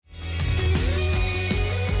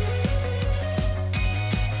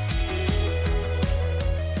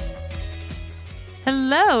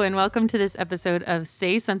Hello, and welcome to this episode of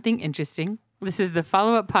Say Something Interesting. This is the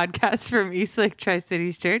follow-up podcast from EastLake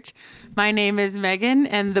Tri-Cities Church. My name is Megan,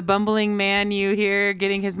 and the bumbling man you hear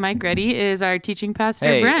getting his mic ready is our teaching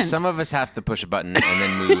pastor, Brent. Some of us have to push a button and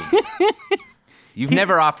then move. You've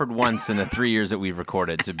never offered once in the 3 years that we've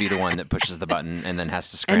recorded to be the one that pushes the button and then has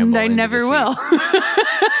to scramble. And I never will.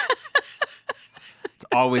 It's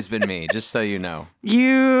always been me, just so you know.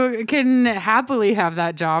 You can happily have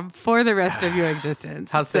that job for the rest of your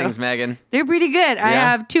existence. How's things, Megan? They're pretty good. Yeah? I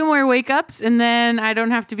have 2 more wake-ups, and then I don't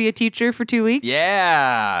have to be a teacher for 2 weeks.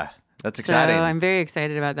 Yeah, that's exciting. So I'm very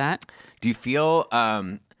excited about that. Do you feel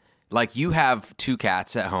like you have 2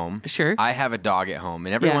 cats at home? Sure. I have a dog at home,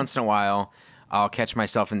 and every once in a while, I'll catch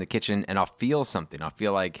myself in the kitchen and I'll feel something. I'll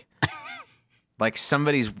feel like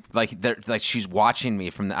somebody's like she's watching me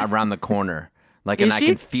from around the corner. Like, Is and she? I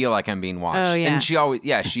can feel like I'm being watched. Oh, yeah. And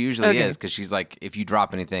she usually is, because she's like, if you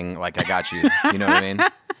drop anything, like, I got you. You know what I mean?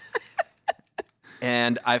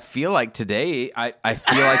 And I feel like today, I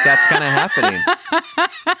feel like that's kind of happening.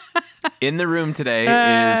 In the room today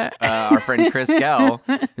is our friend Chris Gell,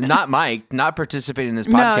 not Mike, not participating in this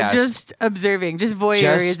podcast. No, just observing, just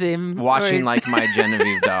voyeurism. Just watching like my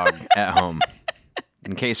Genevieve dog at home.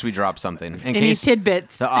 In case we drop something. In Any case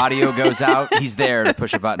tidbits. the audio goes out, he's there to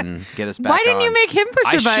push a button, get us back on. Why didn't you make him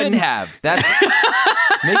push a button? I should have.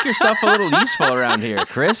 Make yourself a little useful around here.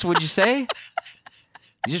 Chris, would you say?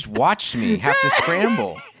 You just watched me have to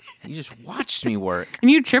scramble. You just watched me work. And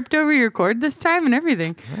you tripped over your cord this time and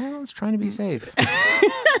everything. Well, I was trying to be safe.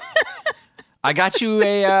 I got you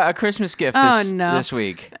a Christmas gift this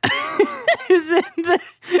week.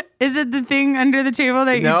 Is it the thing under the table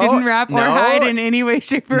that you didn't wrap or hide in any way,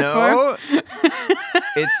 shape, or form?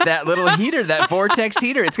 It's that little heater, that vortex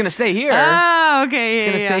heater. It's going to stay here. Oh, okay. It's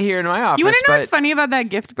going to stay here in my office. You want to know what's funny about that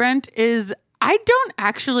gift, Brent? Is I don't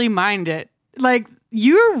actually mind it. Like,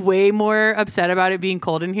 you're way more upset about it being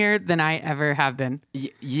cold in here than I ever have been.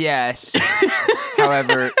 Yes.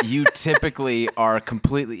 However, you typically are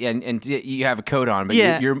completely, and you have a coat on, but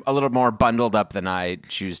you're a little more bundled up than I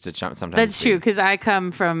choose to sometimes. That's true, because I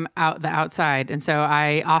come from the outside, and so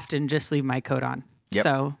I often just leave my coat on. Yep.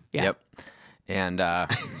 So, yeah. Yep.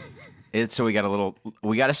 And so we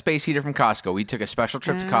got a space heater from Costco. We took a special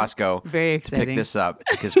trip to Costco very to pick this up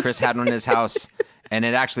because Chris had one in his house. And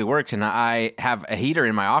it actually works, and I have a heater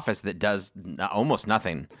in my office that does almost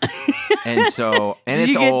nothing. And so, and Did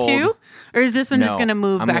it's you get old. 2? Or is this one just going to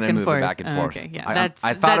move I'm back gonna and move forth? It back and forth. Okay, yeah.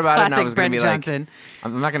 I thought about it, and I was going to be Johnson. like,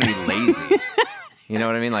 I'm not going to be lazy. You know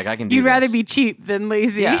what I mean? Like, I can do You'd rather this. be cheap than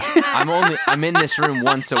lazy. Yeah, I'm in this room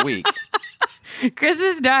once a week. Chris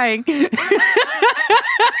is dying.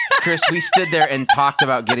 Chris, we stood there and talked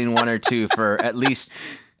about getting 1 or 2 for at least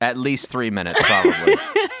 3 minutes, probably.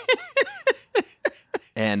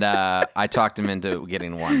 And I talked him into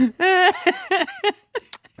getting 1.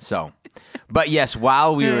 So, but yes,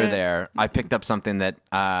 while we were there, I picked up something that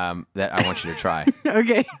I want you to try.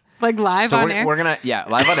 Okay. Like live on air? We're going to,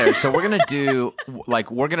 live on air. So we're going to do,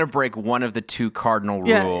 we're going to break one of the 2 cardinal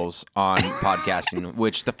rules on podcasting,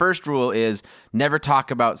 which the first rule is never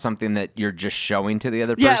talk about something that you're just showing to the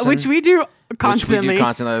other person. Yeah, which we do constantly. Look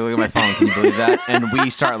at my phone. Can you believe that? And we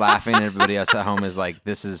start laughing, and everybody else at home is like,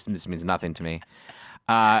 this means nothing to me.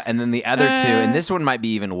 And then the other 2, and this one might be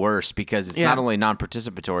even worse because it's not only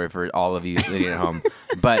non-participatory for all of you sitting at home,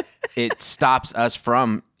 but it stops us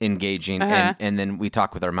from engaging, and then we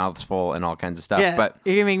talk with our mouths full and all kinds of stuff. Yeah, but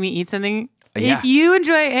you're going to make me eat something? Yeah. If you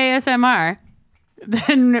enjoy ASMR,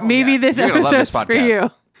 then maybe this episode's for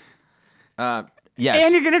you.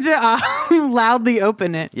 Yes. And you're going to loudly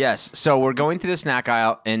open it. Yes. So we're going through the snack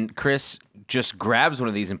aisle, and Chris just grabs one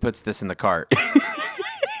of these and puts this in the cart.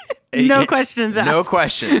 No questions asked. No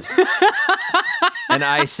questions. And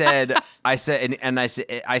I said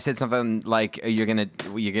something like, "You're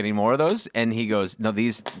getting more of those?" And he goes, "No,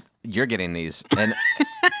 you're getting these." And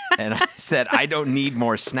I said, "I don't need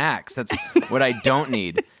more snacks. That's what I don't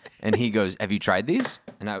need." And he goes, "Have you tried these?"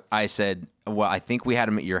 And I said, "Well, I think we had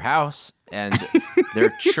them at your house, and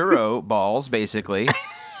they're churro balls, basically."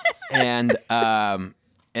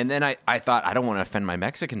 And then I thought, I don't want to offend my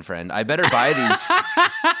Mexican friend. I better buy these.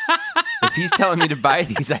 If he's telling me to buy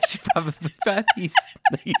these, I should probably buy these.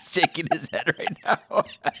 He's shaking his head right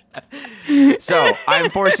now. So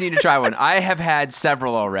I'm forcing you to try one. I have had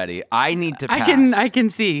several already. I need to pass. I can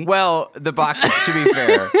see. Well, the box, to be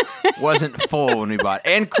fair, wasn't full when we bought.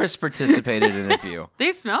 And Chris participated in a few.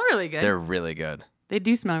 They smell really good. They're really good. They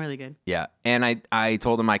do smell really good. Yeah. And I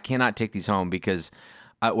told him I cannot take these home because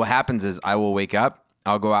what happens is I will wake up,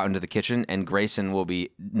 I'll go out into the kitchen, and Grayson will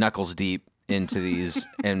be knuckles deep into these,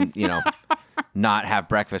 and not have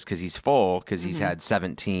breakfast because he's full because he's had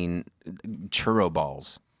 17 churro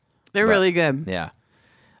balls. They're really good. Yeah.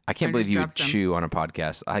 I can't believe you would chew on a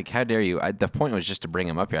podcast. Like, how dare you? The point was just to bring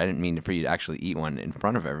him up here. I didn't mean for you to actually eat one in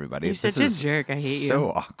front of everybody. You're such a jerk. I hate you.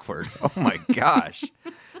 So awkward. Oh, my gosh.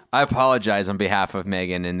 I apologize on behalf of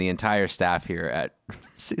Megan and the entire staff here at...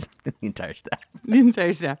 the entire staff. The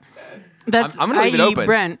entire staff. That's, I'm going to leave it open.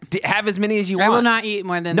 Brent. Have as many as you want. I will not eat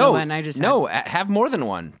more than the one I just had. No, have more than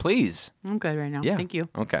one, please. I'm good right now. Yeah. Thank you.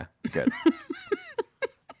 Okay, good.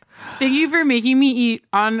 Thank you for making me eat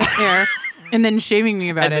on air and then shaming me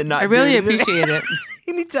about it. I really appreciate it.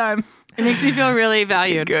 Anytime. It makes me feel really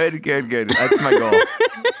valued. Good. That's my goal.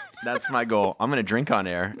 That's my goal. I'm going to drink on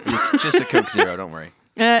air. It's just a Coke Zero, don't worry.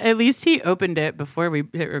 At least he opened it before we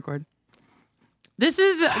hit record. This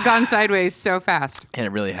has gone sideways so fast. And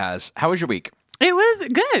it really has. How was your week? It was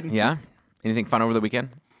good. Yeah? Anything fun over the weekend?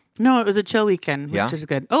 No, it was a chill weekend, which was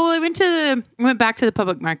good. Oh, I went back to the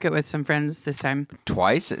public market with some friends this time.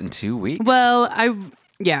 Twice in 2 weeks? Well,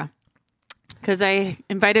 because I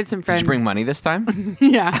invited some friends. Did you bring money this time?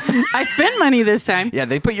 Yeah. I spent money this time. Yeah,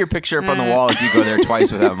 they put your picture up on the wall if you go there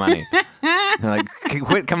twice without money. They're like,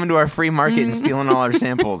 quit coming to our free market and stealing all our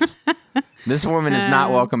samples. This woman is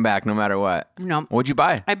not welcome back no matter what. No. What'd you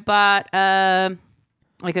buy? I bought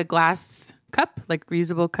like a glass cup, like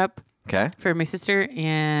reusable cup. Okay. For my sister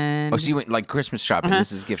and... Oh, so you went like Christmas shopping.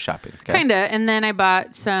 This is gift shopping. Okay. Kind of. And then I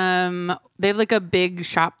bought some... They have like a big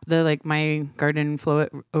shop, like my garden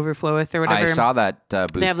overfloweth or whatever. I saw that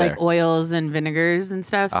booth They have like oils and vinegars and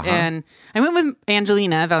stuff. And I went with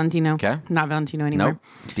Angelina Valentino. Okay. Not Valentino anymore.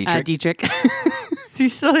 Nope. Dietrich.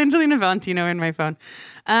 She's still Angelina Valentino in my phone.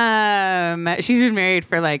 She's been married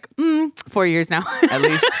for like 4 years now. At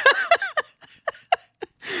least.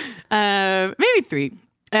 Maybe 3.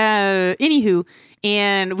 Anywho,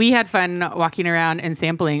 and we had fun walking around and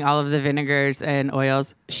sampling all of the vinegars and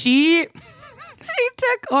oils. She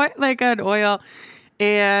took like an oil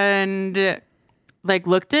and like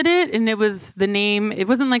looked at it, and it was the name. It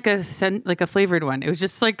wasn't like a flavored one. It was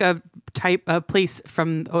just like a place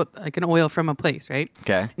from like an oil from a place, right?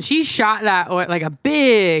 Okay. And she shot that oil like a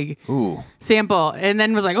big sample, and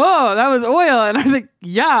then was like, "Oh, that was oil," and I was like,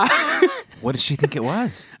 "Yeah." What did she think it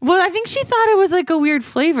was? Well, I think she thought it was like a weird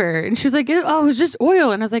flavor, and she was like, "Oh, it was just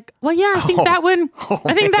oil," and I was like, "Well, yeah, I think that one.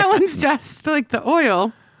 I think that one's just like the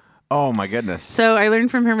oil." Oh my goodness! So I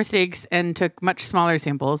learned from her mistakes and took much smaller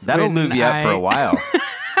samples. That'll lube you up for a while.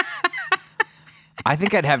 I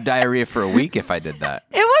think I'd have diarrhea for a week if I did that.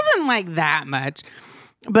 It wasn't like that much,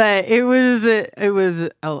 but it was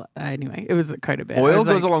anyway. It was quite a bit. Oil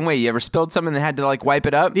goes a long way. You ever spilled something and had to like wipe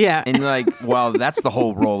it up? Yeah, and you're like, well, that's the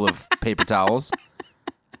whole roll of paper towels.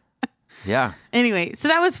 Yeah. Anyway, so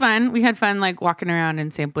that was fun. We had fun like walking around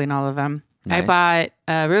and sampling all of them. Nice. I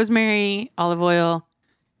bought rosemary, olive oil,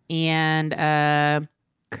 and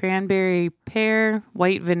cranberry pear,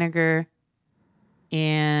 white vinegar,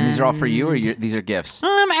 and these are all for you, or these are gifts?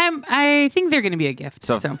 I think they're going to be a gift.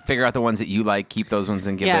 So figure out the ones that you like, keep those ones,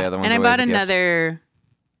 and give the other ones. And I away bought as a gift. another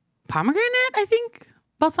pomegranate, I think,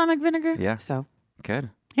 balsamic vinegar. Yeah. So good.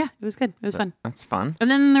 Yeah, it was good. It was fun. That's fun. And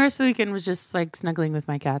then the rest of the weekend was just like snuggling with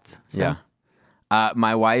my cats. So. Yeah.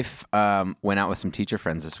 My wife went out with some teacher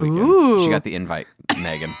friends this weekend. Ooh. She got the invite,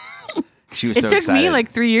 Megan. She was so excited. It took me like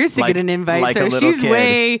 3 years to get an invite, so she's kid.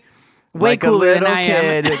 way like cooler than I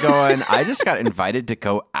am. Going, I just got invited to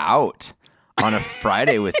go out on a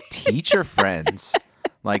Friday with teacher friends,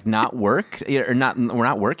 like not work or not. We're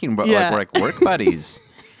not working, but like we're like work buddies.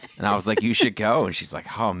 And I was like, you should go. And she's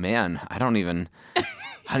like, oh man, I don't even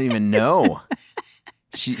know.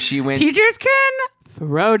 She went. Teachers can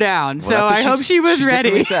throw down. Well, so I hope she was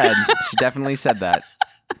ready. She definitely said that.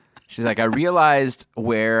 She's like, I realized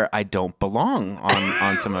where I don't belong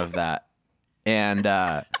on some of that. And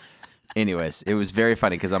anyways, it was very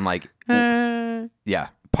funny because I'm like, yeah.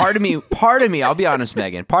 Part of me, I'll be honest,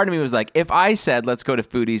 Megan, part of me was like, if I said, let's go to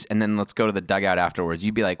Foodies and then let's go to the dugout afterwards,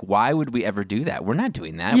 you'd be like, why would we ever do that? We're not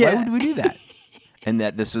doing that. Yeah. Why would we do that? And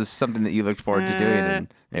that this was something that you looked forward to doing,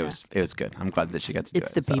 and it was good. I'm glad that she got to do it.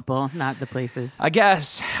 It's the people, not the places. I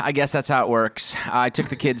guess that's how it works. I took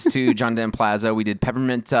the kids to John Denton Plaza. We did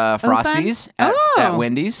peppermint frosties at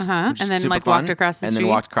Wendy's, and then like walked across the street. And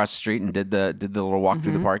then walked across the street and did the little walk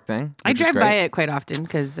through the park thing. I drive by it quite often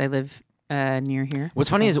because I live near here.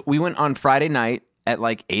 What's funny is we went on Friday night at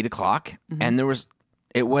like 8:00, and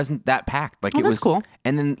it wasn't that packed. Like it was cool.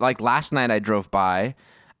 And then like last night I drove by.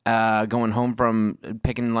 Going home from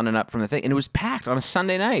picking London up from the thing, and it was packed on a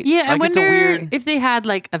Sunday night. Yeah, like, I wonder if they had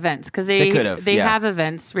like events because they have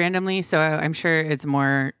events randomly. So I'm sure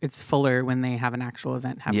it's fuller when they have an actual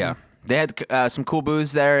event happening. Yeah, They had some cool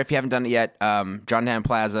booths there. If you haven't done it yet, John Dan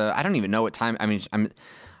Plaza. I don't even know what time. I mean,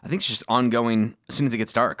 I think it's just ongoing as soon as it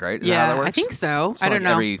gets dark, right? Is that how that works? I think so. I don't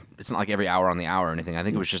know. It's not like every hour on the hour or anything. I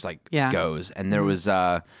think it was just like goes. And there was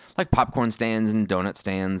like popcorn stands and donut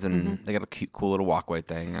stands, and they got a cute, cool little walkway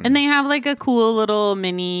thing. And they have like a cool little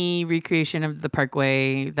mini recreation of the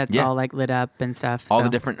parkway that's all like lit up and stuff. All the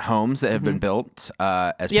different homes that have been built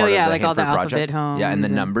as part of the like all the Hanford alphabet homes. Yeah, and the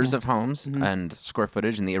numbers of homes and square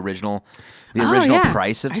footage and the original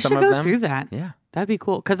price of some of them. I should go through that. Yeah. That'd be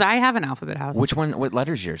cool because I have an alphabet house. Which one? What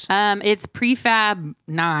letter's yours? It's prefab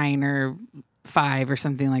 9 or 5 or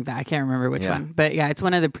something like that. I can't remember which one, but yeah, it's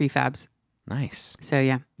one of the prefabs. Nice. So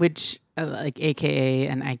yeah, which like AKA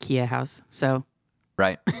an IKEA house. So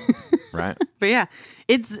right. But yeah,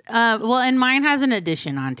 it's and mine has an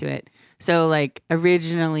addition onto it. So like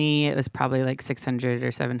originally it was probably like 600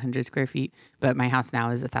 or 700 square feet, but my house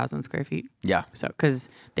now is 1,000 square feet. Yeah. So because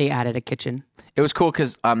they added a kitchen. It was cool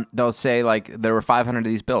because they'll say like there were 500 of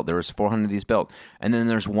these built, there was 400 of these built, and then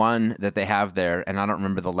there's one that they have there, and I don't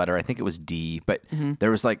remember the letter. I think it was D, but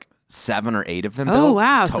there was like 7 or 8 of them built. Oh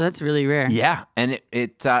wow, so that's really rare. Yeah, and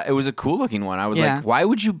it was a cool looking one. I was like, why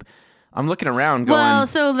would you? I'm looking around going... Well,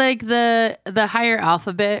 so like the higher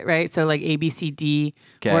alphabet, right? So like A, B, C, D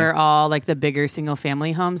were all like the bigger single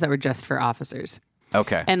family homes that were just for officers.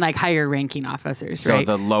 Okay. And like higher ranking officers, right?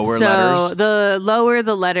 So the lower letters? So the lower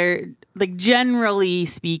the letter, like generally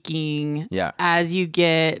speaking, as you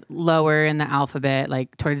get lower in the alphabet,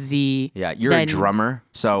 like towards Z. Yeah, you're a drummer.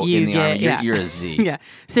 So in the Army, you're a Z. Yeah.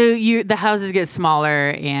 So the houses get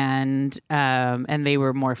smaller and they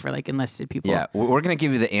were more for like enlisted people. Yeah. We're going to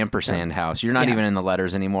give you the ampersand house. You're not even in the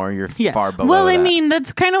letters anymore. You're far below Well, I that. mean,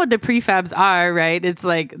 that's kind of what the prefabs are, right? It's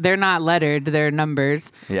like they're not lettered, they're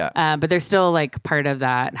numbers. Yeah. But they're still like part of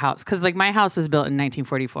that house. Because like my house was built in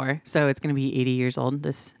 1944. So it's going to be 80 years old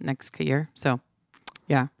this next year. So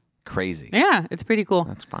yeah. Crazy. Yeah. It's pretty cool.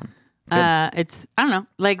 That's fun. It's, I don't know,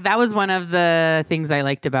 like that was one of the things I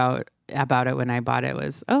liked about it when I bought it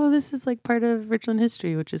was, this is like part of Richland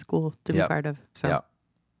history, which is cool to be part of. So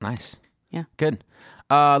nice. Yeah. Good.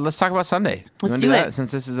 Let's talk about Sunday. Let's do it.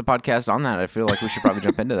 Since this is a podcast on that, I feel like we should probably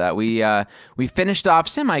jump into that. We finished off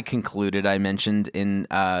semi-concluded. I mentioned in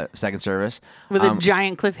second service with a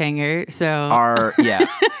giant cliffhanger. So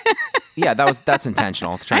that's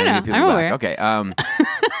intentional. It's trying to get people back. Okay.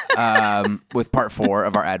 With part 4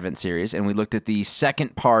 of our Advent series, and we looked at the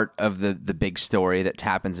second part of the big story that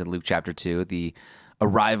happens in Luke chapter 2, the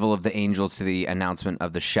arrival of the angels to the announcement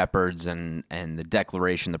of the shepherds and the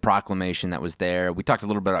declaration, the proclamation that was there. We talked a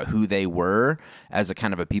little bit about who they were as a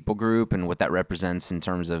kind of a people group and what that represents in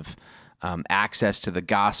terms of access to the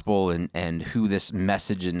gospel and who this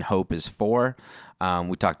message and hope is for.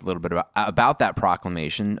 We talked a little bit about that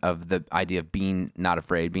proclamation of the idea of being not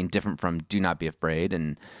afraid, being different from do not be afraid,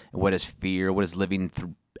 and what is fear, what is living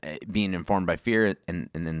through being informed by fear, and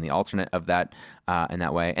then the alternate of that in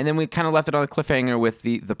that way. And then we kind of left it on a cliffhanger with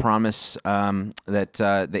the promise that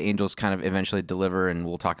the angels kind of eventually deliver, and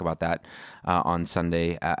we'll talk about that on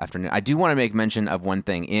Sunday afternoon. I do want to make mention of one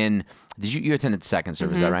thing. You attended second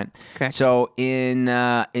service, is that right? Correct. So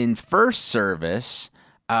in first service,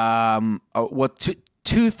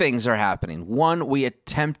 two things are happening. One, we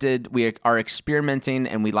are experimenting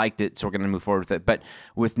and we liked it, so we're going to move forward with it. But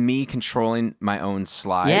with me controlling my own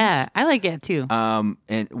slides. Yeah, I like it too.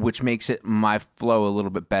 And which makes it my flow a little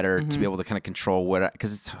bit better to be able to kind of control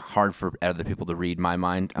because it's hard for other people to read my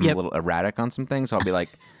mind. I'm a little erratic on some things. So I'll be like,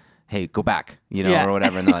 hey, go back, or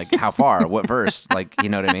whatever. And they're like, how far? What verse? Like, you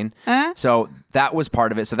know what I mean? So that was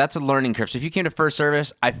part of it. So that's a learning curve. So if you came to first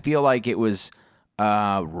service, I feel like it was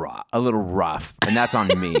a little rough, and that's on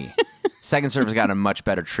me. Second service got a much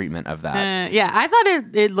better treatment of that. I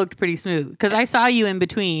thought it looked pretty smooth because I saw you in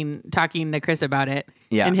between talking to Chris about it,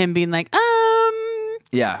 and him being like,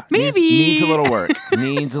 maybe needs a little work,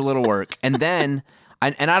 needs a little work, and then,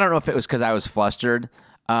 I don't know if it was because I was flustered,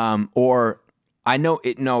 or. I know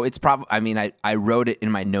it. No, it's probably. I mean, I wrote it in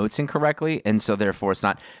my notes incorrectly, and so therefore it's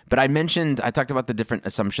not. But I talked about the different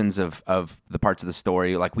assumptions of the parts of the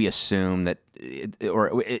story. Like we assume that,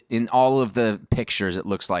 in all of the pictures, it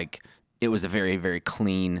looks like it was a very, very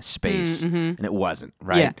clean space, and it wasn't.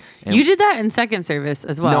 Right? Yeah. And you did that in second service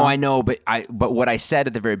as well. No, I know, but what I said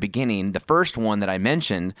at the very beginning, the first one that I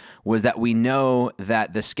mentioned was that we know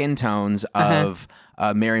that the skin tones of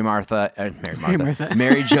Mary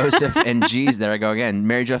Joseph and Jesus. There I go again.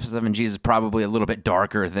 Mary Joseph and Jesus probably a little bit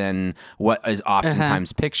darker than what is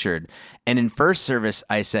oftentimes pictured. And in first service,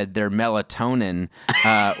 I said their melatonin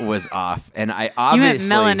was off, and I obviously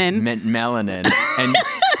meant melanin. meant melanin. And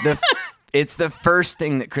It's the first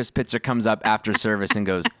thing that Chris Pitzer comes up after service and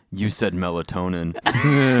goes, "You said melatonin."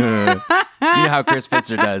 You know how Chris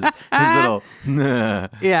Pitzer does his little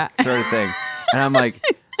sort of thing. And I'm like,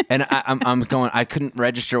 and I'm going, I couldn't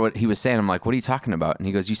register what he was saying. I'm like, "What are you talking about?" And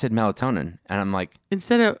he goes, "You said melatonin." And I'm like,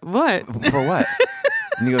 instead of what? For what?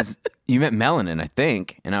 And he goes, "You meant melanin, I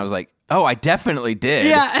think." And I was like, "Oh, I definitely did."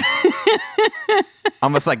 Yeah.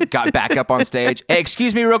 Almost like got back up on stage. "Hey,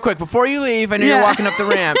 excuse me real quick. Before you leave, I know you're walking up the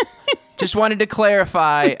ramp. Just wanted to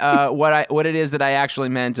clarify what it is that I actually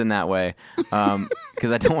meant in that way,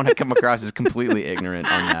 because I don't want to come across as completely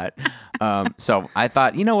ignorant on that." So I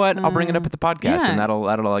thought, you know what? I'll bring it up at the podcast, and that'll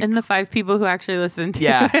like. And the 5 people who actually listened to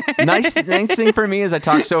it. Nice thing for me is I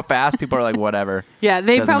talk so fast. People are like, whatever. Yeah,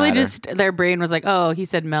 they probably just their brain was like, oh, he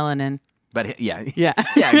said melanin. But yeah,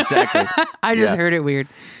 exactly. I just heard it weird.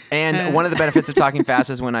 And one of the benefits of talking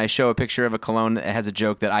fast is when I show a picture of a cologne that has a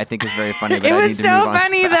joke that I think is very funny. But it I was need to so move on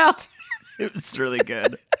funny fast. though. It was really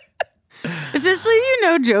good. Especially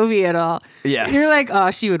Jovi at all. Yes. You're like, oh,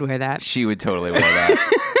 she would wear that. She would totally wear that.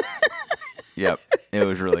 Yep. It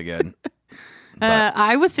was really good.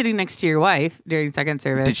 I was sitting next to your wife during second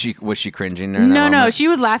service. Was she cringing? No. She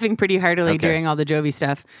was laughing pretty heartily during all the Jovi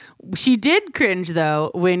stuff. She did cringe though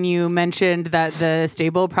when you mentioned that the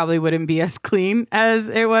stable probably wouldn't be as clean as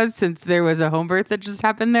it was since there was a home birth that just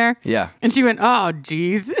happened there. Yeah. And she went, "Oh,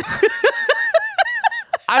 geez."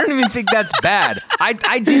 I don't even think that's bad.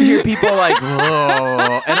 I did hear people like,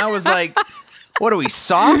 "Whoa," and I was like, "What are we,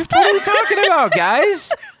 soft? What are we talking about,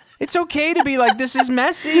 guys? It's okay to be like, this is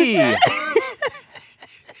messy."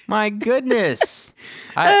 My goodness.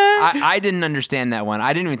 I didn't understand that one.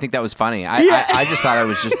 I didn't even think that was funny. I just thought I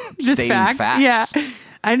was just stating facts. Yeah,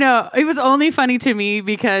 I know. It was only funny to me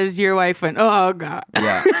because your wife went, "Oh, God."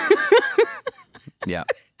 Yeah. Yeah.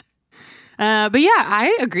 But yeah,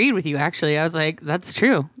 I agreed with you, actually. I was like, that's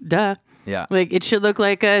true. Duh. Yeah. Like, it should look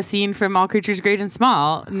like a scene from All Creatures Great and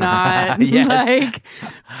Small, not like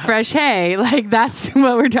Fresh Hay. Like, that's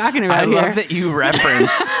what we're talking about here. I love that you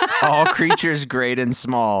reference All Creatures Great and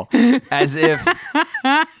Small as if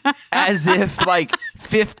like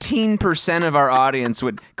 15% of our audience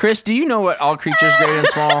would. Chris, do you know what All Creatures Great and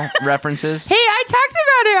Small references? Hey, I talked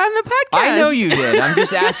about it on the podcast. I know you did. I'm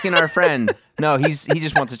just asking our friend. No, he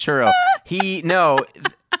just wants a churro.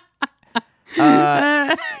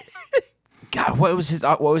 God, what was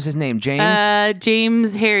his name? James?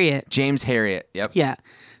 James Harriet. James Harriet. Yep. Yeah.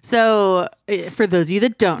 So for those of you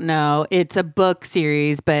that don't know, it's a book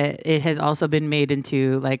series, but it has also been made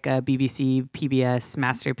into like a BBC, PBS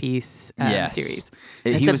masterpiece series.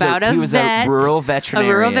 He was a rural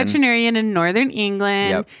veterinarian. A rural veterinarian in northern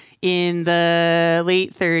England in the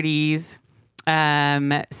late 30s.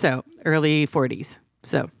 So early 40s.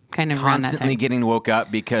 So kind of around that time. Constantly getting woke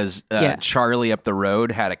up because Charlie up the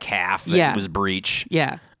road had a calf that was breech.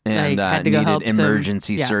 Yeah. And had to go needed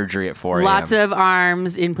emergency surgery at 4 a.m. Lots of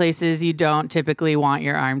arms in places you don't typically want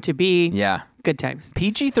your arm to be. Yeah. Good times.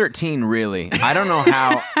 PG-13, really. I don't know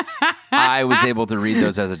how I was able to read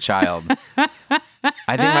those as a child. I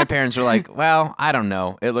think my parents were like, well, I don't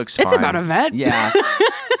know. It looks fine. It's about a vet. Yeah.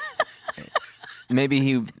 Maybe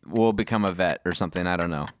he will become a vet or something. I don't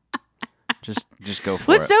know. Just go for it.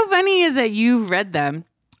 What's so funny is that you've read them.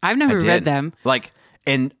 I've never read them.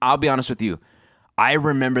 And I'll be honest with you. I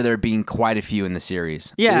remember there being quite a few in the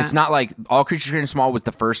series. Yeah. It's not like All Creatures Great and Small was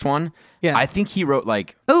the first one. Yeah. I think he wrote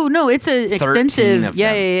like Oh, no, it's an extensive. Of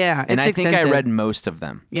them. Yeah. And I think I read most of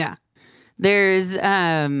them. Yeah. There's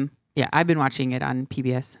I've been watching it on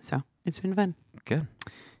PBS, so it's been fun. Good.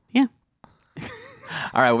 Yeah.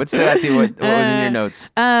 All right, what's that to? What was in your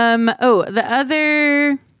notes? I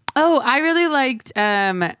really liked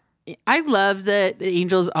I love that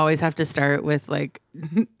angels always have to start with like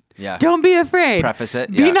don't be afraid. Preface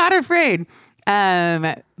it. Be not afraid.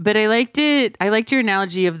 But I liked it. I liked your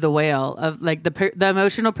analogy of the whale, of like the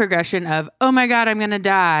emotional progression of, oh my God, I'm going to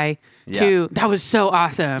die, to that was so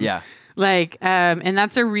awesome. Yeah. Like, and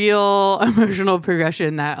that's a real emotional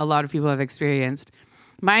progression that a lot of people have experienced.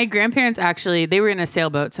 My grandparents actually, they were in a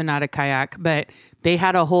sailboat, so not a kayak, but they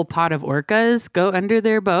had a whole pod of orcas go under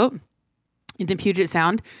their boat in Puget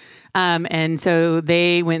Sound. And so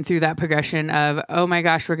they went through that progression of, oh my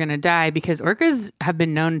gosh, we're going to die, because orcas have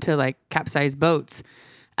been known to like capsize boats.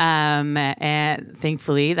 And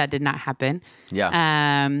thankfully that did not happen.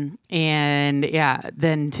 Yeah.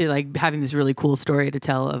 Then to like having this really cool story to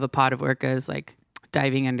tell of a pod of orcas, like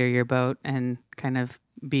diving under your boat and kind of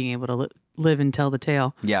being able to live and tell the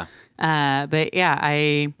tale. Yeah. But yeah,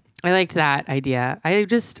 I liked that idea. I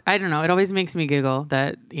don't know. It always makes me giggle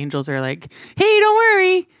that angels are like, hey, don't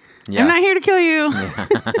worry. Yeah. I'm not here to kill you.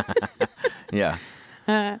 Yeah.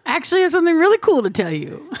 Actually, I have something really cool to tell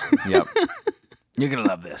you. Yep. You're going to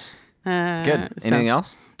love this. Good. Anything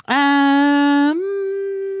else?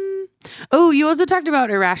 Oh, you also talked about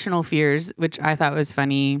irrational fears, which I thought was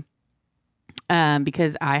funny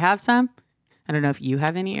because I have some. I don't know if you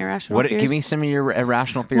have any irrational fears. Give me some of your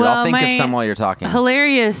irrational fears. Well, I'll think of some while you're talking.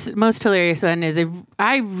 Most hilarious one is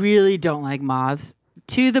I really don't like moths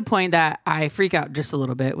to the point that I freak out just a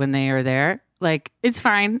little bit when they are there. Like, it's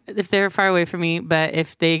fine if they're far away from me, but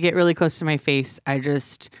if they get really close to my face, I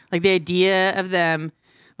just, like, the idea of them,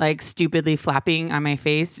 like, stupidly flapping on my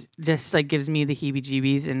face just, like, gives me the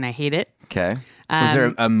heebie-jeebies, and I hate it. Okay. Was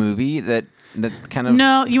there a movie that kind of...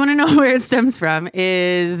 No, you want to know where it stems from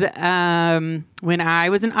is when I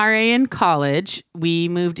was an RA in college, we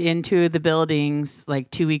moved into the buildings,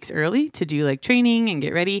 like, 2 weeks early to do, like, training and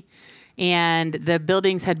get ready. And the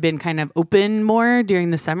buildings had been kind of open more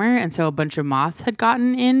during the summer. And so a bunch of moths had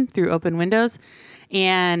gotten in through open windows.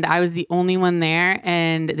 And I was the only one there.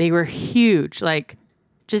 And they were huge, like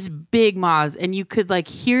just big moths. And you could like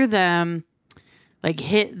hear them like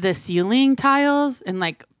hit the ceiling tiles and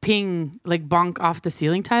like ping, like bonk off the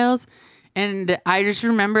ceiling tiles. And I just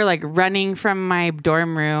remember like running from my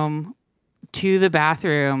dorm room to the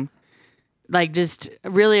bathroom, like just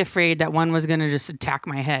really afraid that one was going to just attack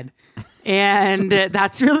my head. And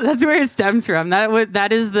that's where it stems from.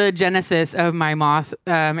 That is the genesis of my moth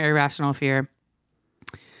irrational fear.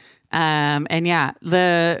 And yeah,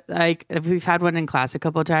 we've had one in class a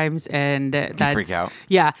couple of times, and that's freak out.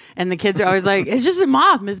 Yeah, and the kids are always like, "It's just a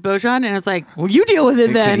moth, Miss Beauchamp," and it's like, "Well, you deal with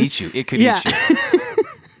it then." It could eat you.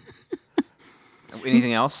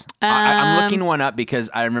 Anything else? I'm looking one up because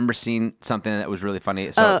I remember seeing something that was really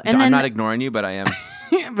funny. So I'm not ignoring you, but I am.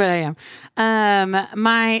 But I am.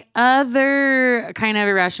 My other kind of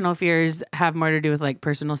irrational fears have more to do with like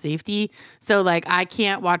personal safety. So like I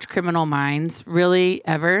can't watch Criminal Minds really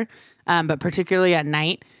ever, but particularly at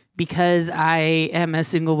night because I am a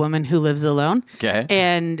single woman who lives alone. Okay.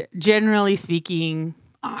 And generally speaking,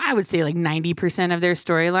 I would say like 90% of their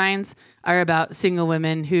storylines are about single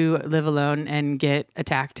women who live alone and get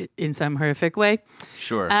attacked in some horrific way.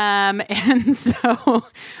 Sure. And so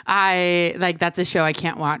that's a show I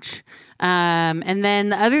can't watch. And then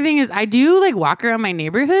the other thing is I do like walk around my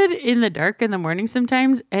neighborhood in the dark in the morning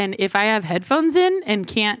sometimes. And if I have headphones in and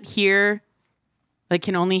can't hear, like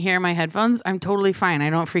can only hear my headphones, I'm totally fine.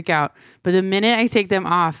 I don't freak out. But the minute I take them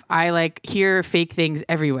off, I like hear fake things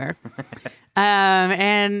everywhere.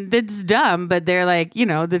 And it's dumb, but they're like,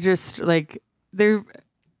 they're just like,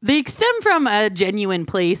 they stem from a genuine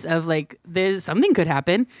place of like, there's something could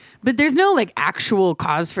happen, but there's no like actual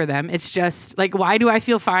cause for them. It's just like, why do I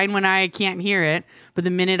feel fine when I can't hear it? But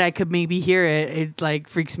the minute I could maybe hear it, it like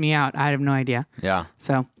freaks me out. I have no idea. Yeah.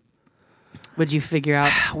 So what'd you figure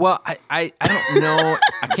out? Well, I don't know.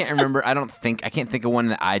 I can't remember. I can't think of one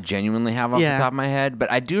that I genuinely have off the top of my head,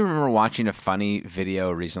 but I do remember watching a funny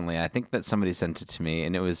video recently. I think that somebody sent it to me,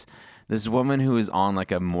 and it was this woman who was on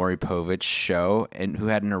like a Maury Povich show and who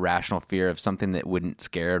had an irrational fear of something that wouldn't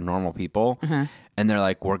scare normal people. Uh-huh. And they're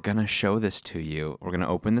like, we're going to show this to you. We're going to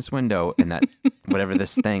open this window and that whatever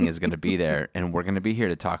this thing is going to be there. And we're going to be here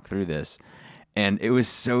to talk through this. And it was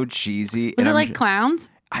so cheesy. Was it like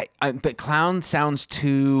clowns? But clown sounds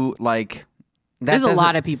too like... There's a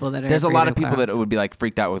lot of people that are There's a lot of people that would be like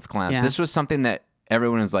freaked out with clowns. Yeah. This was something that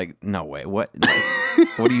everyone was like, no way, what?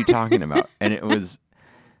 What are you talking about? And it was...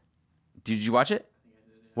 Did you watch it?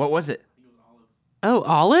 What was it? Oh,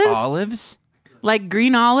 olives? Olives? Like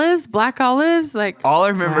green olives, black olives? Like all I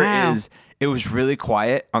remember is it was really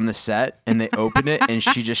quiet on the set and they opened it and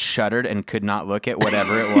she just shuddered and could not look at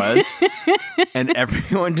whatever it was. And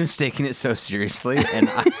everyone was taking it so seriously and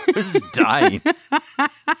I was dying.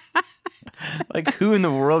 Like, who in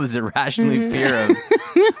the world is irrationally fear of?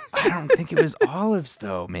 I don't think it was olives,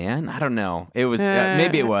 though, man. I don't know. It was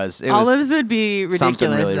maybe it was. Olives would be ridiculous, something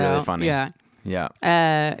really, though. really funny. Yeah. Yeah.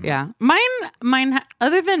 Mine.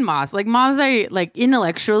 Other than moths, I like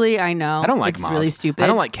intellectually. I know I don't like it's moths. really stupid. I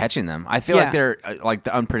don't like catching them. I feel like they're like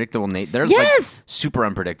the unpredictable They're like super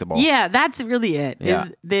unpredictable. Yeah, that's really it. Yeah.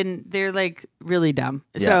 Then they're like really dumb.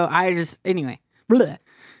 Yeah. So I just anyway. Bleh.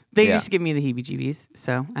 They just give me the heebie-jeebies,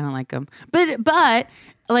 so I don't like them. But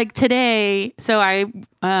like today, so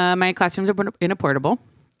my classrooms are in a portable,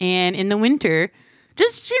 and in the winter,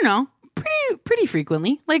 just pretty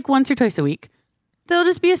frequently, like once or twice a week, there'll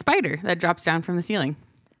just be a spider that drops down from the ceiling,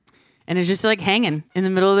 and it's just like hanging in the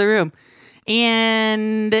middle of the room.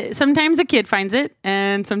 And sometimes a kid finds it,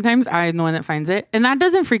 and sometimes I'm the one that finds it, and that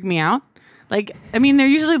doesn't freak me out. Like, I mean, they're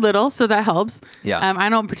usually little, so that helps. Yeah. I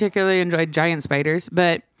don't particularly enjoy giant spiders,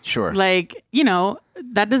 but. Sure. Like,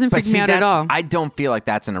 that doesn't freak me out at all. I don't feel like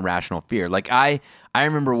that's an irrational fear. Like I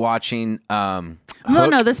remember watching no,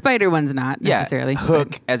 the spider one's not necessarily.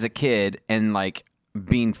 Hook as a kid and like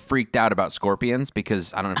being freaked out about scorpions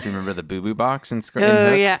because I don't know if you remember the Boo Boo box in Hook.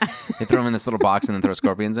 Yeah. They throw them in this little box and then throw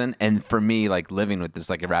scorpions in. And for me, like living with this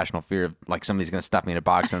like irrational fear of like somebody's going to stuff me in a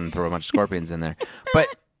box and throw a bunch of scorpions in there. But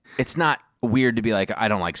it's not weird to be like, I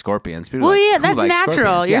don't like scorpions. People well, like, that's natural.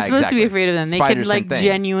 Scorpions? You're supposed to be afraid of them. They Spiders, could like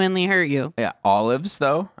genuinely hurt you. Yeah. Olives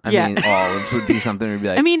though. I mean, olives would be something to be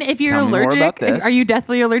like, I mean, if you're allergic, are you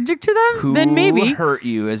deathly allergic to them? Then maybe. Who hurt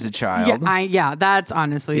you as a child? Yeah, that's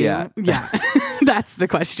honestly, yeah. That's the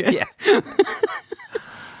question. Yeah.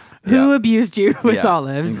 Who abused you with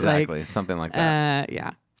olives? Exactly. Like, something like that.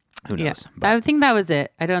 Yeah. Who knows? I think that was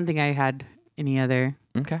it. I don't think I had any other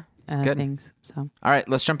Good. things. So, all right,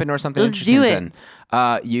 let's jump into something let's interesting do it.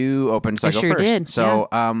 then. You opened, so I go sure first. Did. So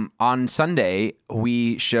on Sunday,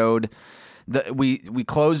 we showed we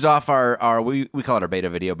closed off our we call it our beta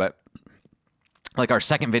video, but like our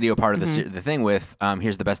second video part of the thing with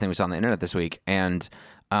here's the best thing we saw on the internet this week, and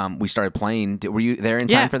we started playing. Were you there in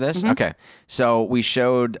time for this? Mm-hmm. Okay. So we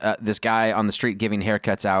showed this guy on the street giving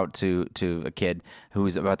haircuts out to a kid who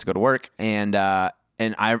was about to go to work, and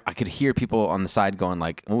I could hear people on the side going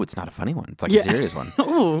like, "Oh, it's not a funny one. It's like a serious one."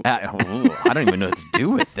 I don't even know what to do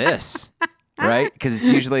with this, right? Because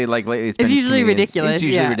it's usually like lately it's usually ridiculous. It's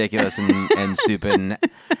usually ridiculous and stupid. And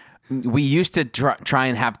we used to try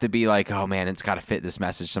and have to be like, "Oh man, it's got to fit this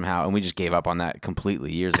message somehow," and we just gave up on that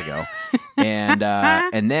completely years ago. And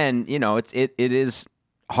then it is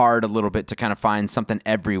hard a little bit to kind of find something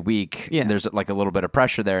every week. Yeah. There's like a little bit of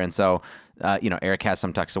pressure there, and so Eric has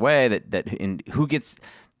some tucked away that in who gets.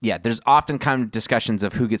 Yeah, there's often kind of discussions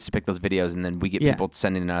of who gets to pick those videos, and then we get people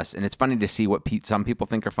sending us, and it's funny to see what some people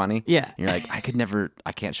think are funny. Yeah, and you're like, I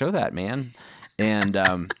can't show that, man, and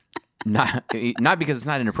not because it's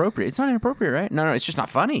not inappropriate. It's not inappropriate, right? No, it's just not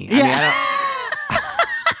funny. Yeah. I mean,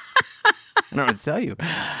 I don't know what to tell you.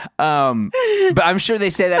 But I'm sure they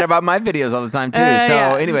say that about my videos all the time too.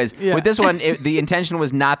 Anyways, with this one, the intention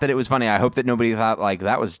was not that it was funny. I hope that nobody thought like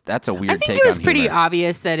that's a weird take on humor. I think it was pretty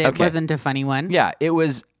obvious that it wasn't a funny one. Yeah, it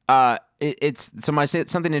was.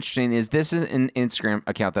 Something interesting is this is an Instagram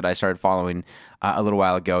account that I started following a little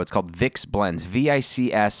while ago. It's called Vic's Blends,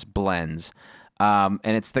 VICS Blends. And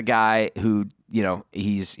it's the guy who,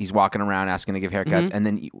 he's walking around asking to give haircuts, and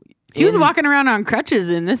then he was walking around on crutches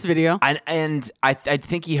in this video. And I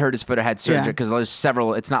think he hurt his foot or had surgery because there's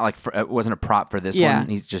several. It's not like it wasn't a prop for this one.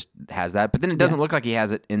 He just has that, but then it doesn't look like he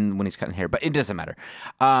has it when he's cutting hair. But it doesn't matter.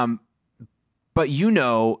 But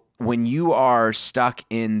when you are stuck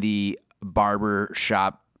in the barber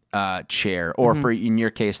shop chair, or for in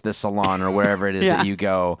your case the salon or wherever it is that you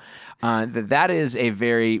go, that is a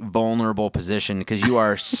very vulnerable position because you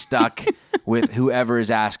are stuck with whoever is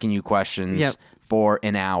asking you questions for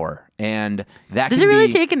an hour, and that does it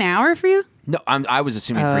really take an hour for you? No, I was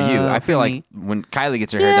assuming for you. I feel like when Kylie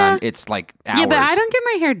gets her hair done, it's like hours. Yeah, but I don't get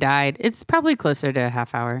my hair dyed. It's probably closer to a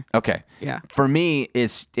half hour. Okay. Yeah. For me,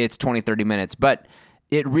 it's 20, 30 minutes, but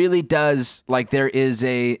it really does, like there is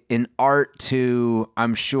an art to,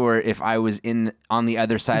 I'm sure if I was on the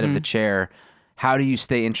other side of the chair, how do you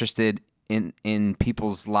stay interested in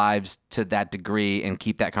people's lives to that degree and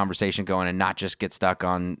keep that conversation going and not just get stuck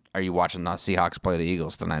on, are you watching the Seahawks play the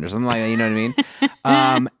Eagles tonight or something like that, you know what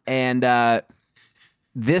I mean? And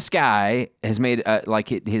this guy has made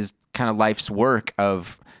his kind of life's work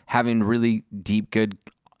of having really deep, good,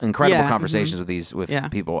 incredible conversations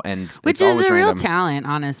with people, and which is a real talent,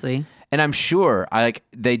 honestly. And I'm sure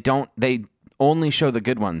they only show the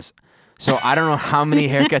good ones. So I don't know how many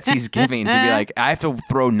haircuts he's giving to be like, I have to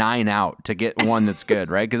throw 9 out to get one that's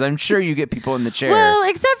good, right? Because I'm sure you get people in the chair. Well,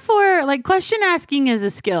 except for like question asking is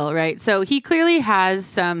a skill, right? So he clearly has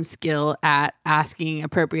some skill at asking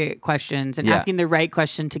appropriate questions and asking the right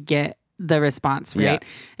question to get the response, right? Yeah.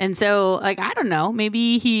 And so like, I don't know,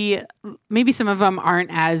 maybe some of them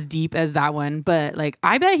aren't as deep as that one, but like,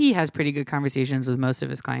 I bet he has pretty good conversations with most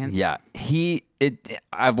of his clients. Yeah.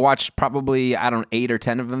 I've watched probably, 8 or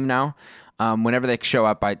 10 of them now. Whenever they show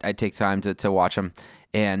up, I take time to watch them.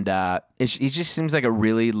 And he just seems like a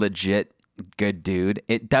really legit good dude.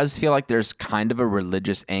 It does feel like there's kind of a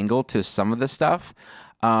religious angle to some of the stuff.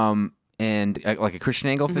 And like a Christian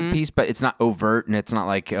angle piece, but it's not overt, and it's not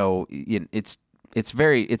like it's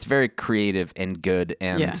very creative and good,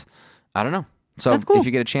 and I don't know. So that's cool. If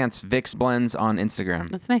you get a chance, Vic's Blends on Instagram.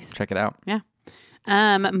 That's nice. Check it out. Yeah.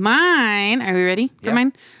 Mine. Are we ready for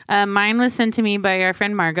mine? Mine was sent to me by our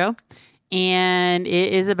friend Margot, and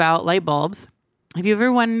it is about light bulbs. Have you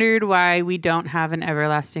ever wondered why we don't have an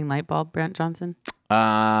everlasting light bulb, Brent Johnson?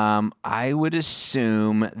 I would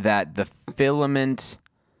assume that the filament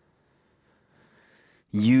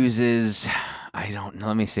uses. I don't know.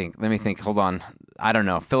 Let me think. Hold on. I don't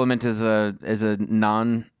know. Filament is a.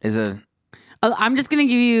 I'm just going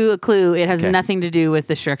to give you a clue. It has nothing to do with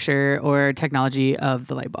the structure or technology of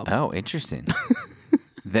the light bulb. Oh, interesting.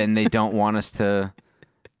 Then they don't want us to.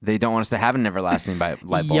 They don't want us to have an everlasting light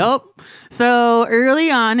bulb. Yup. So early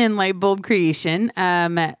on in light bulb creation,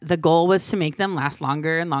 the goal was to make them last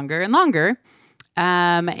longer and longer and longer.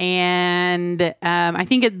 I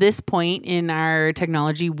think at this point in our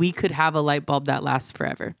technology, we could have a light bulb that lasts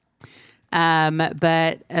forever.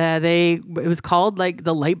 But it was called like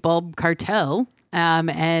the light bulb cartel.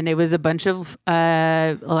 And it was a bunch of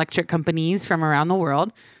electric companies from around the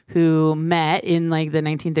world who met in like the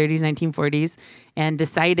 1930s, 1940s and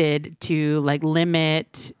decided to like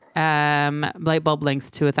limit light bulb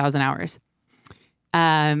length to 1,000 hours.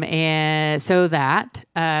 And so that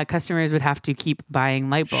customers would have to keep buying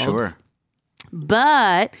light bulbs. Sure.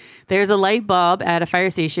 But there's a light bulb at a fire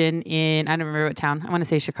station in, I don't remember what town. I want to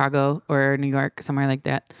say Chicago or New York, somewhere like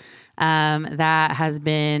that. That has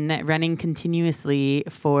been running continuously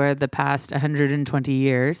for the past 120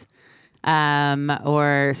 years,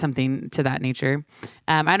 or something to that nature.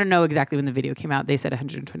 I don't know exactly when the video came out. They said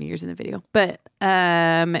 120 years in the video, but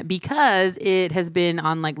because it has been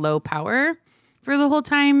on like low power for the whole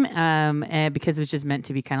time, and because it was just meant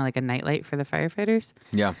to be kind of like a nightlight for the firefighters.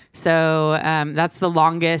 Yeah. So that's the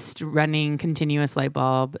longest running continuous light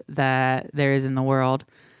bulb that there is in the world.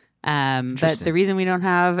 But the reason we don't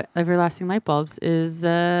have everlasting light bulbs is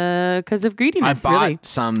because of greediness. I bought really.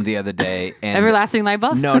 some the other day. And Everlasting light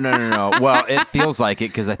bulbs? No. Well, it feels like it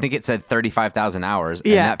because I think it said 35,000 hours.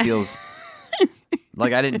 And that feels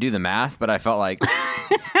like I didn't do the math, but I felt like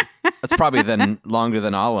that's probably then longer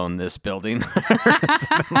than I'll own this building.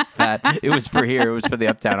 Something like that. It was for here. It was for the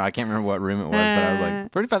Uptown. I can't remember what room it was, but I was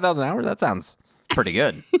like, 35,000 hours? That sounds pretty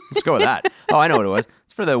good. Let's go with that. Oh, I know what it was.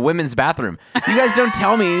 It's for the women's bathroom. You guys don't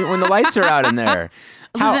tell me when the lights are out in there.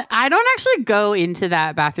 Listen, I don't actually go into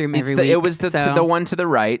that bathroom every week. It was the one to the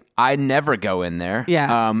right. I never go in there.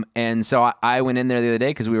 Yeah. And so I went in there the other day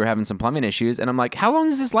because we were having some plumbing issues. And I'm like, how long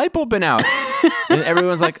has this light bulb been out? And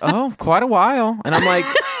everyone's like, oh, quite a while. And I'm like,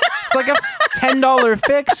 it's like a $10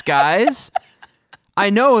 fix, guys. I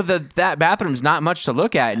know that bathroom's not much to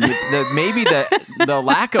look at. And maybe the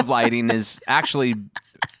lack of lighting is actually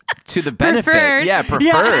to the benefit. Preferred. Yeah,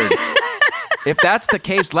 preferred. Yeah. If that's the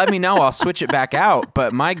case, let me know. I'll switch it back out.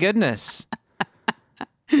 But my goodness,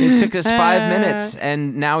 it took us 5 minutes,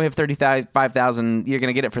 and now we have 35,000. You're going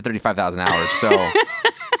to get it for 35,000 hours. So,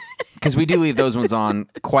 because we do leave those ones on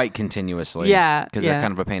quite continuously. Yeah. Because they're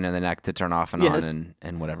kind of a pain in the neck to turn off and on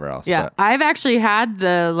and whatever else. Yeah. But I've actually had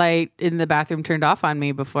the light in the bathroom turned off on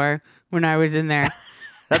me before when I was in there.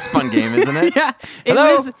 That's a fun game, isn't it? Yeah.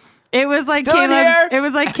 It was like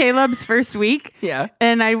Caleb's first week. Yeah.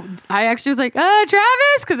 And I actually was like,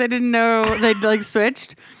 Travis, because I didn't know they'd like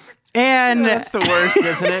switched. And that's the worst,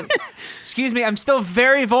 isn't it? Excuse me, I'm still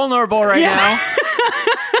very vulnerable right now.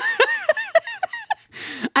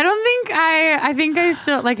 I think I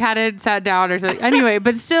still like had it sat down or something. Anyway,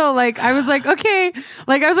 but still like I was like, okay.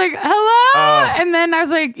 Like I was like, hello. And then I was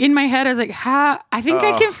like in my head, I was like, I think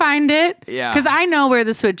I can find it. Yeah. Because I know where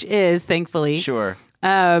the switch is, thankfully. Sure.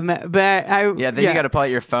 But then you got to pull out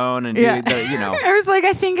your phone and do the. I was like,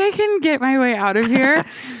 I think I can get my way out of here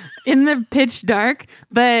in the pitch dark.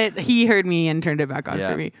 But he heard me and turned it back on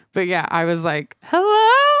for me. But yeah, I was like, hello.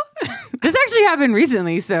 This actually happened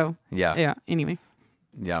recently, so yeah. Anyway,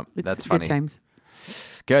 yeah, that's funny. Good times.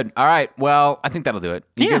 Good. All right. Well, I think that'll do it.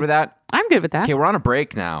 You good with that? I'm good with that. Okay, we're on a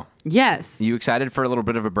break now. Yes. You excited for a little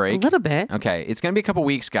bit of a break? A little bit. Okay. It's going to be a couple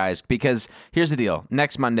weeks, guys, because here's the deal.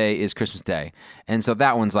 Next Monday is Christmas Day. And so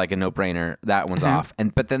that one's like a no-brainer. That one's off.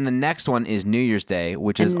 But then the next one is New Year's Day,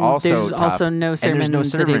 which is also there's tough. Also no sermon, and there's no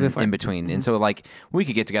sermon the day before. in between. And so like we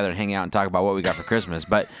could get together and hang out and talk about what we got for Christmas.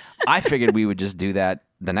 But I figured we would just do that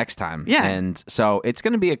the next time. Yeah. And so it's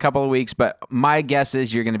going to be a couple of weeks, but my guess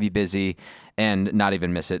is you're going to be busy and not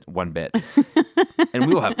even miss it one bit. And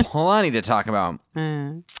we will have plenty to talk about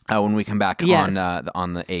when we come back on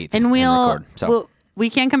the 8th. And record. So. We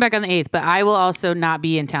can come back on the 8th, but I will also not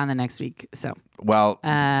be in town the next week. So, well,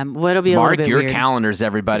 what'll be a mark little bit your weird. calendars,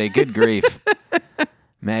 everybody. Good grief.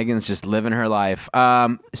 Megan's just living her life.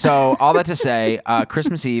 So all that to say,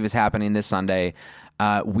 Christmas Eve is happening this Sunday.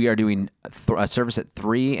 We are doing a service at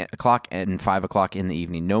 3 o'clock and 5 o'clock in the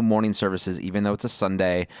evening. No morning services, even though it's a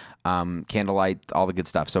Sunday. Candlelight, all the good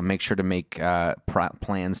stuff. So make sure to make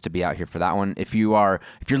plans to be out here for that one. If you're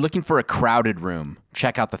looking for a crowded room,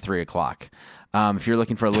 check out the 3 o'clock. If you're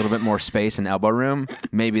looking for a little bit more space and elbow room,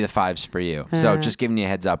 maybe the 5's for you. So just giving you a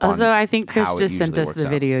heads up. Also, I think Chris how it just sent usually us works the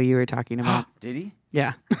out. video you were talking about. Did he?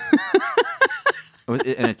 Yeah. Was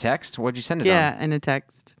it in a text? What'd you send it on? Yeah, in a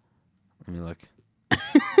text. Let me look.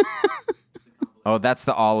 Oh, that's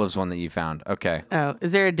the olives one that you found. Okay. Oh,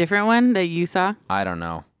 is there a different one that you saw? I don't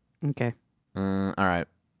know. Okay. All right.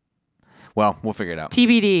 Well, we'll figure it out.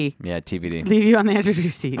 TBD. Yeah, TBD. Leave you on the edge of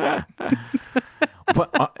your seat.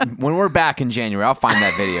 But, when we're back in January, I'll find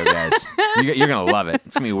that video, guys. You're going to love it.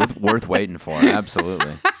 It's going to be worth waiting for.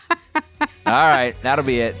 Absolutely. All right. That'll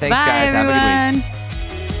be it. Thanks, Bye, guys. everyone. Have a good week.